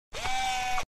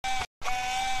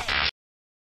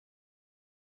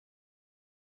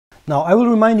Now, I will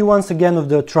remind you once again of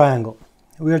the triangle.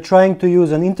 We are trying to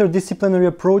use an interdisciplinary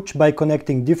approach by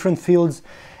connecting different fields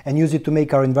and use it to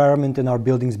make our environment and our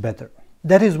buildings better.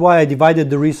 That is why I divided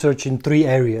the research in three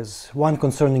areas. One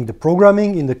concerning the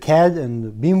programming in the CAD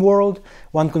and BIM world,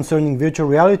 one concerning virtual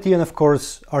reality, and of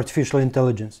course, artificial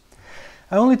intelligence.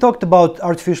 I only talked about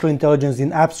artificial intelligence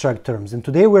in abstract terms, and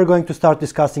today we're going to start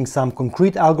discussing some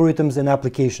concrete algorithms and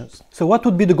applications. So what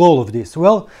would be the goal of this?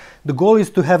 Well, the goal is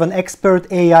to have an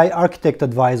expert AI architect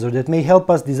advisor that may help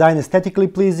us design aesthetically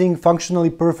pleasing, functionally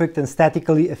perfect, and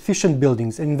statically efficient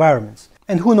buildings and environments.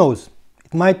 And who knows?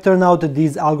 It might turn out that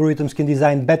these algorithms can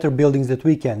design better buildings than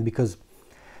we can, because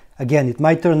again, it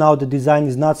might turn out that design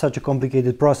is not such a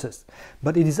complicated process.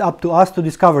 But it is up to us to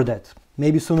discover that,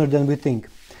 maybe sooner than we think.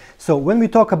 So when we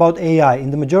talk about AI,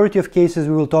 in the majority of cases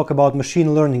we will talk about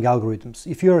machine learning algorithms.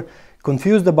 If you're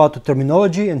confused about the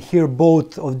terminology and hear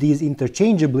both of these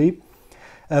interchangeably,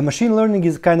 machine learning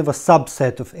is kind of a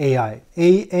subset of AI.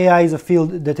 AI is a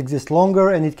field that exists longer,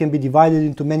 and it can be divided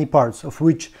into many parts, of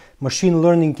which machine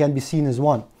learning can be seen as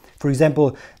one. For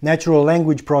example, natural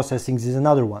language processing is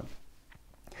another one.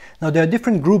 Now, there are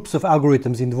different groups of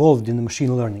algorithms involved in the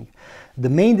machine learning. The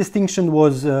main distinction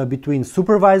was between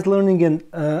supervised learning and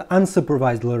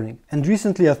unsupervised learning. And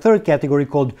recently a third category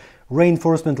called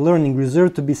reinforcement learning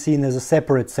reserved to be seen as a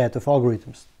separate set of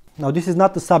algorithms. Now, this is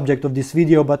not the subject of this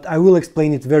video, but I will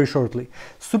explain it very shortly.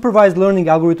 Supervised learning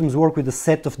algorithms work with a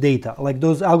set of data, like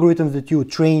those algorithms that you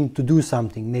train to do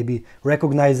something, maybe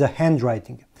recognize a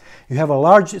handwriting. You have a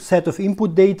large set of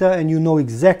input data and you know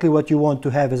exactly what you want to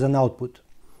have as an output.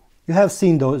 You have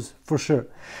seen those for sure.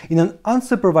 In an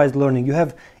unsupervised learning, you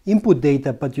have input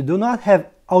data, but you do not have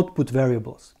output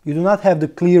variables. You do not have the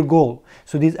clear goal.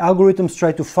 So these algorithms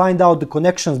try to find out the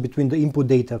connections between the input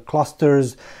data,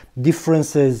 clusters,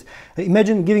 differences.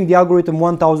 Imagine giving the algorithm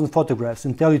 1,000 photographs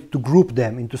and tell it to group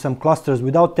them into some clusters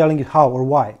without telling it how or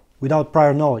why, without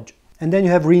prior knowledge. And then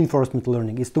you have reinforcement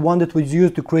learning. It's the one that was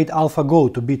used to create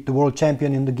AlphaGo to beat the world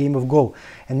champion in the game of Go.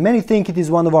 And many think it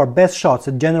is one of our best shots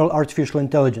at general artificial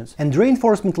intelligence. And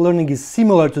reinforcement learning is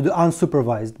similar to the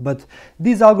unsupervised, but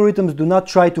these algorithms do not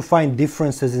try to find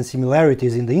differences and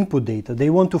similarities in the input data.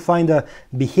 They want to find a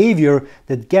behavior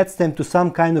that gets them to some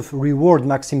kind of reward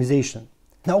maximization.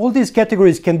 Now, all these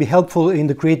categories can be helpful in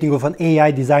the creating of an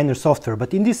AI designer software,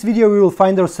 but in this video we will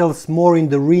find ourselves more in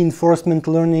the reinforcement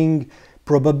learning,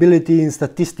 probability and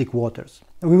statistic waters.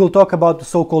 We will talk about the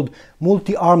so-called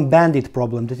multi-arm bandit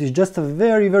problem that is just a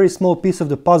very, very small piece of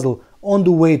the puzzle on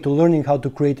the way to learning how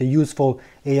to create a useful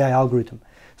AI algorithm.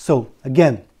 So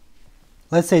again,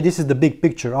 let's say this is the big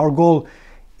picture. Our goal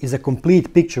is a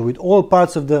complete picture with all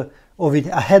parts of it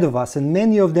ahead of us and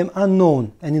many of them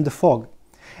unknown and in the fog.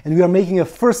 And we are making a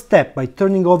first step by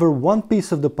turning over one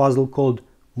piece of the puzzle called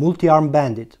multi-arm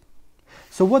bandit.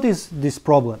 So what is this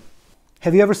problem?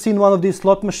 Have you ever seen one of these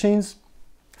slot machines?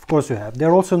 Of course you have.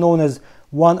 They're also known as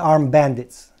one-arm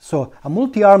bandits. So a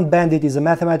multi-arm bandit is a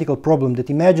mathematical problem that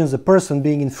imagines a person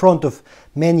being in front of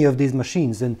many of these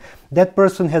machines, and that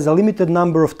person has a limited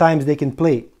number of times they can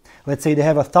play. Let's say they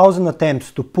have 1,000 attempts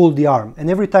to pull the arm, and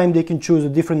every time they can choose a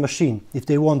different machine if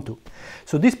they want to.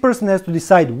 So this person has to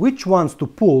decide which ones to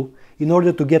pull in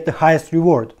order to get the highest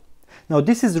reward. Now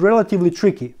this is relatively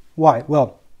tricky. Why?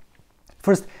 Well,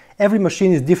 first, every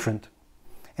machine is different,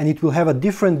 and it will have a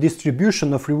different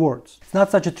distribution of rewards. It's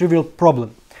not such a trivial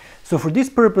problem. So for this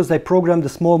purpose I programmed a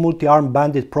small multi-arm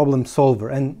bandit problem solver,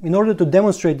 and in order to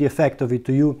demonstrate the effect of it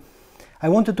to you, I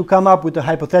wanted to come up with a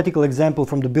hypothetical example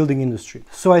from the building industry.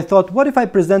 So I thought, what if I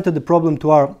presented the problem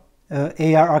to our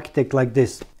AI architect like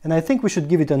this? And I think we should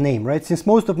give it a name, right? Since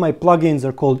most of my plugins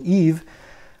are called Eve,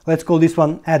 let's call this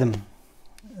one Adam.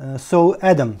 So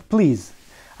Adam, please,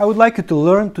 I would like you to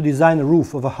learn to design a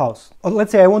roof of a house. Or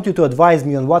let's say I want you to advise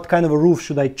me on what kind of a roof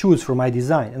should I choose for my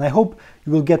design, and I hope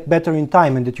you will get better in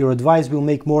time and that your advice will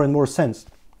make more and more sense.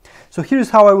 So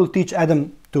here's how I will teach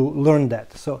Adam to learn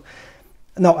that. So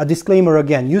now a disclaimer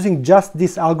again, using just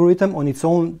this algorithm on its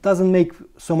own doesn't make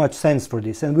so much sense for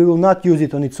this, and we will not use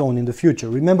it on its own in the future.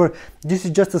 Remember, this is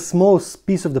just a small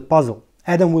piece of the puzzle.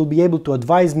 Adam will be able to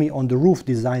advise me on the roof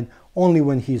design only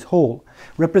when he is whole,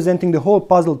 representing the whole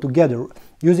puzzle together,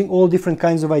 using all different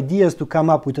kinds of ideas to come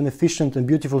up with an efficient and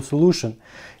beautiful solution.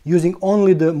 Using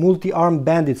only the multi-arm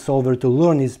bandit solver to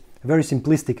learn is very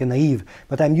simplistic and naive,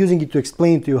 but I'm using it to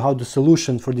explain to you how the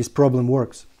solution for this problem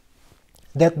works.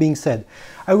 That being said,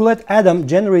 I will let Adam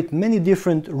generate many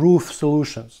different roof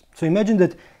solutions. So imagine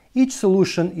that each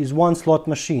solution is one slot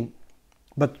machine.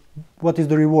 But what is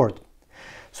the reward?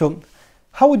 So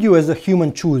how would you as a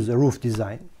human choose a roof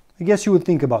design? I guess you would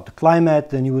think about the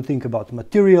climate, and you would think about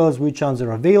materials, which ones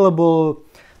are available,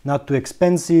 not too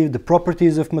expensive, the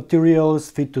properties of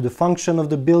materials fit to the function of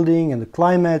the building and the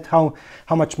climate, how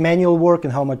much manual work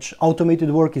and how much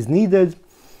automated work is needed.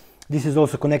 This is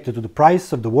also connected to the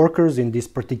price of the workers in this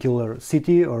particular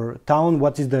city or town.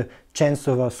 What is the chance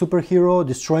of a superhero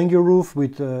destroying your roof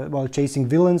while chasing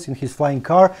villains in his flying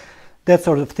car? That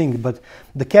sort of thing. But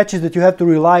the catch is that you have to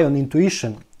rely on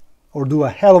intuition or do a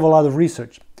hell of a lot of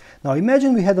research. Now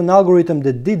imagine we had an algorithm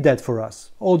that did that for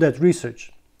us, all that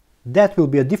research. That will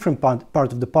be a different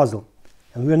part of the puzzle,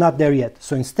 and we're not there yet.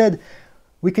 So instead,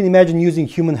 we can imagine using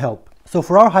human help. So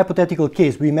for our hypothetical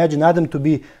case, we imagine Adam to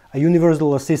be a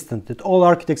universal assistant that all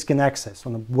architects can access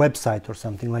on a website or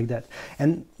something like that.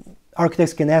 And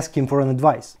architects can ask him for an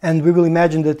advice. And we will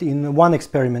imagine that in one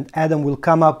experiment, Adam will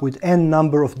come up with n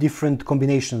number of different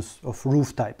combinations of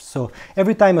roof types. So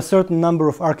every time a certain number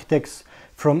of architects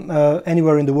from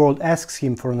anywhere in the world asks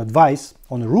him for an advice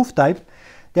on a roof type,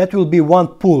 that will be one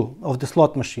pull of the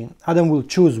slot machine. Adam will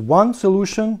choose one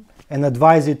solution and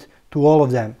advise it to all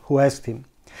of them who asked him.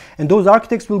 And those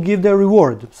architects will give their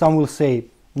reward. Some will say,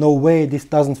 no way, this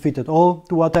doesn't fit at all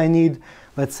to what I need.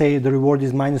 Let's say the reward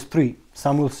is -3.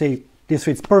 Some will say, this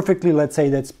fits perfectly, let's say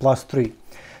that's +3.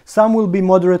 Some will be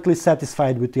moderately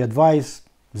satisfied with the advice,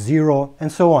 0, and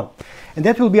so on. And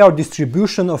that will be our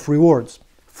distribution of rewards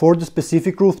for the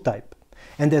specific roof type.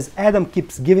 And as Adam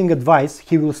keeps giving advice,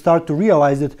 he will start to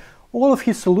realize that all of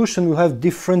his solutions will have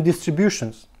different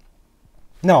distributions.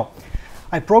 Now,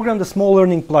 I programmed a small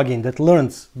learning plugin that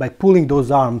learns by pulling those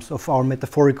arms of our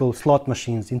metaphorical slot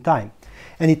machines in time,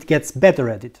 and it gets better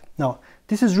at it. Now,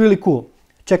 this is really cool.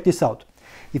 Check this out.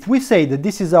 If we say that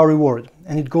this is our reward,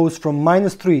 and it goes from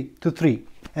 -3 to 3,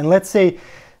 and let's say,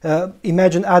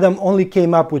 imagine Adam only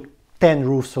came up with 10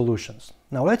 roof solutions.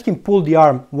 Now let him pull the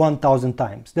arm 1,000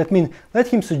 times. That means let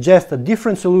him suggest a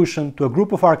different solution to a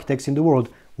group of architects in the world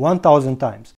 1,000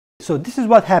 times. So this is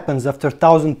what happens after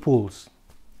 1,000 pulls.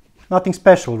 Nothing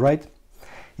special, right?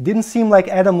 It didn't seem like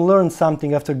Adam learned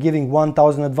something after giving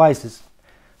 1,000 advices.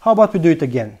 How about we do it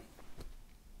again?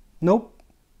 Nope,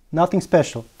 nothing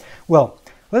special. Well,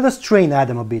 let us train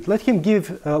Adam a bit. Let him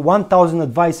give 1,000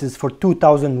 advices for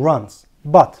 2,000 runs.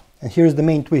 But, and here's the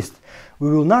main twist, we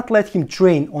will not let him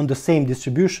train on the same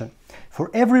distribution.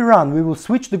 For every run, we will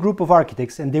switch the group of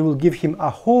architects and they will give him a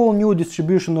whole new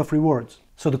distribution of rewards.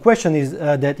 So the question is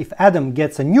that if Adam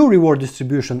gets a new reward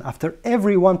distribution after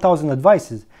every 1,000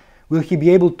 advices, will he be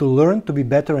able to learn to be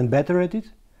better and better at it?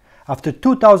 After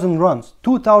 2,000 runs,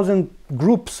 2,000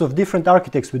 groups of different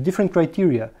architects with different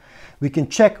criteria, we can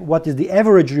check what is the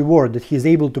average reward that he is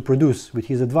able to produce with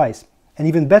his advice. And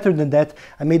even better than that,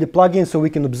 I made a plugin so we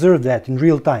can observe that in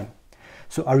real time.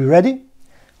 So are you ready?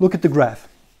 Look at the graph.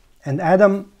 And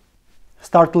Adam,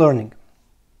 start learning.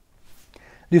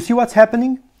 Do you see what's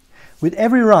happening? With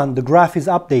every run, the graph is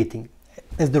updating.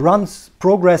 As the runs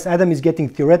progress, Adam is getting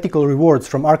theoretical rewards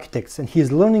from architects, and he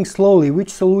is learning slowly which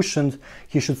solutions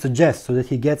he should suggest so that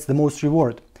he gets the most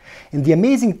reward. And the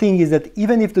amazing thing is that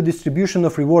even if the distribution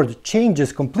of rewards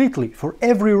changes completely for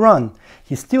every run,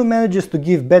 he still manages to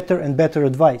give better and better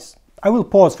advice. I will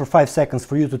pause for 5 seconds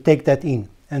for you to take that in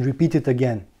and repeat it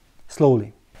again,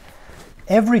 slowly.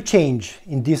 Every change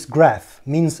in this graph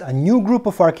means a new group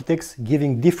of architects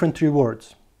giving different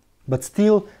rewards. But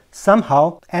still,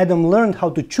 somehow, Adam learned how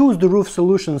to choose the roof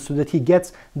solution so that he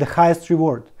gets the highest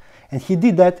reward. And he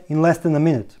did that in less than a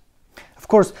minute. Of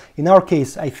course, in our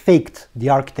case, I faked the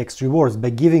architect's rewards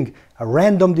by giving a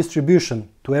random distribution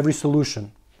to every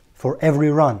solution for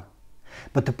every run.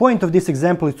 But the point of this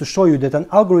example is to show you that an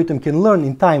algorithm can learn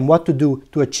in time what to do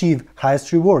to achieve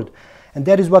highest reward. And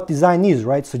that is what design is,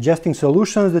 right? Suggesting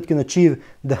solutions that can achieve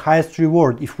the highest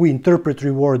reward if we interpret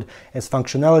reward as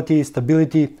functionality,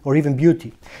 stability, or even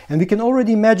beauty. And we can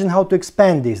already imagine how to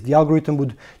expand this. The algorithm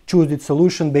would choose its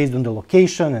solution based on the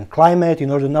location and climate in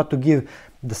order not to give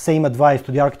the same advice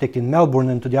to the architect in Melbourne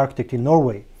and to the architect in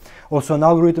Norway. Also, an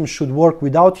algorithm should work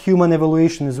without human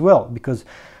evaluation as well, because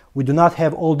we do not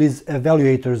have all these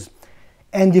evaluators.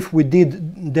 And if we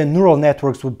did, then neural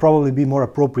networks would probably be more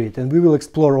appropriate, and we will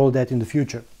explore all that in the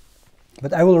future.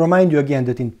 But I will remind you again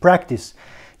that in practice,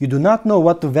 you do not know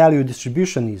what the value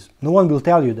distribution is. No one will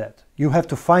tell you that. You have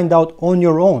to find out on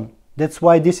your own. That's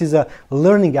why this is a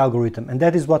learning algorithm, and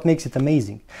that is what makes it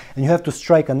amazing. And you have to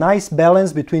strike a nice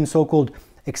balance between so-called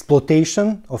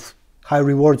exploitation of high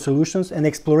reward solutions and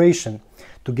exploration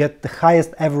to get the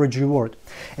highest average reward.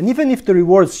 And even if the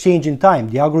rewards change in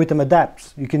time, the algorithm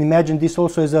adapts. You can imagine this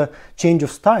also as a change of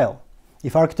style.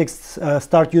 If architects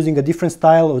start using a different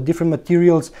style or different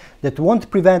materials, that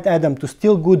won't prevent Adam to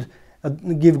still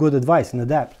give good advice and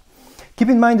adapt. Keep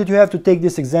in mind that you have to take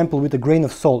this example with a grain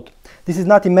of salt. This is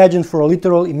not imagined for a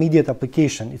literal immediate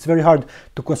application. It's very hard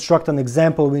to construct an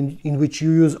example in which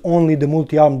you use only the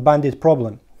multi-armed bandit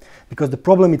problem, because the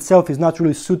problem itself is not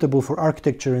really suitable for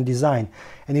architecture and design,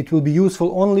 and it will be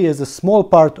useful only as a small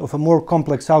part of a more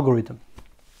complex algorithm.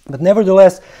 But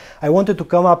nevertheless, I wanted to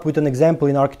come up with an example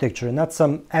in architecture and not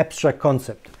some abstract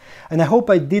concept. And I hope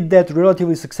I did that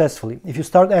relatively successfully. If you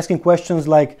start asking questions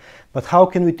like, but how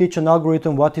can we teach an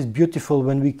algorithm what is beautiful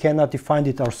when we cannot define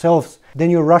it ourselves? Then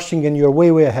you're rushing and you're way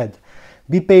ahead.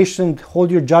 Be patient,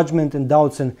 hold your judgment and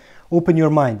doubts, and open your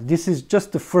mind. This is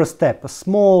just the first step, a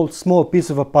small piece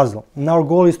of a puzzle. And our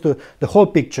goal is the whole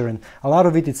picture, and a lot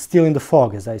of it is still in the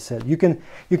fog, as I said. You can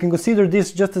consider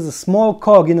this just as a small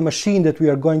cog in a machine that we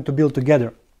are going to build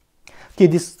together. Okay,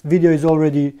 this video is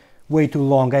already way too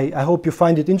long. I hope you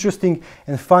find it interesting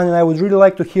and fun, and I would really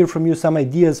like to hear from you some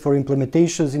ideas for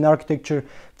implementations in architecture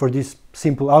for this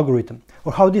simple algorithm,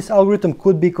 or how this algorithm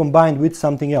could be combined with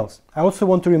something else. I also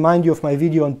want to remind you of my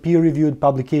video on peer-reviewed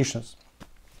publications.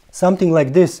 Something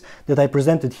like this that I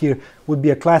presented here would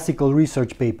be a classical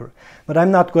research paper, but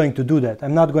I'm not going to do that.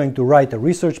 I'm not going to write a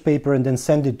research paper and then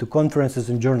send it to conferences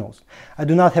and journals. I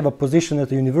do not have a position at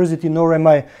the university, nor am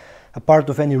I a part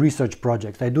of any research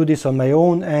project. I do this on my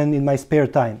own and in my spare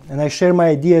time, and I share my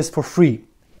ideas for free.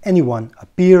 Anyone, a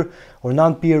peer or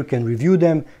non-peer, can review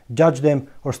them, judge them,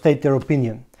 or state their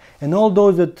opinion. And all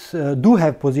those that do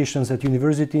have positions at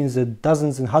universities,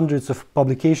 dozens and hundreds of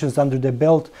publications under their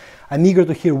belt, I'm eager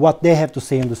to hear what they have to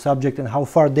say on the subject and how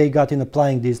far they got in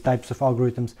applying these types of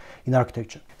algorithms in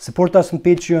architecture. Support us on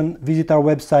Patreon, visit our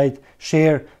website,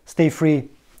 share, stay free,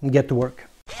 and get to work.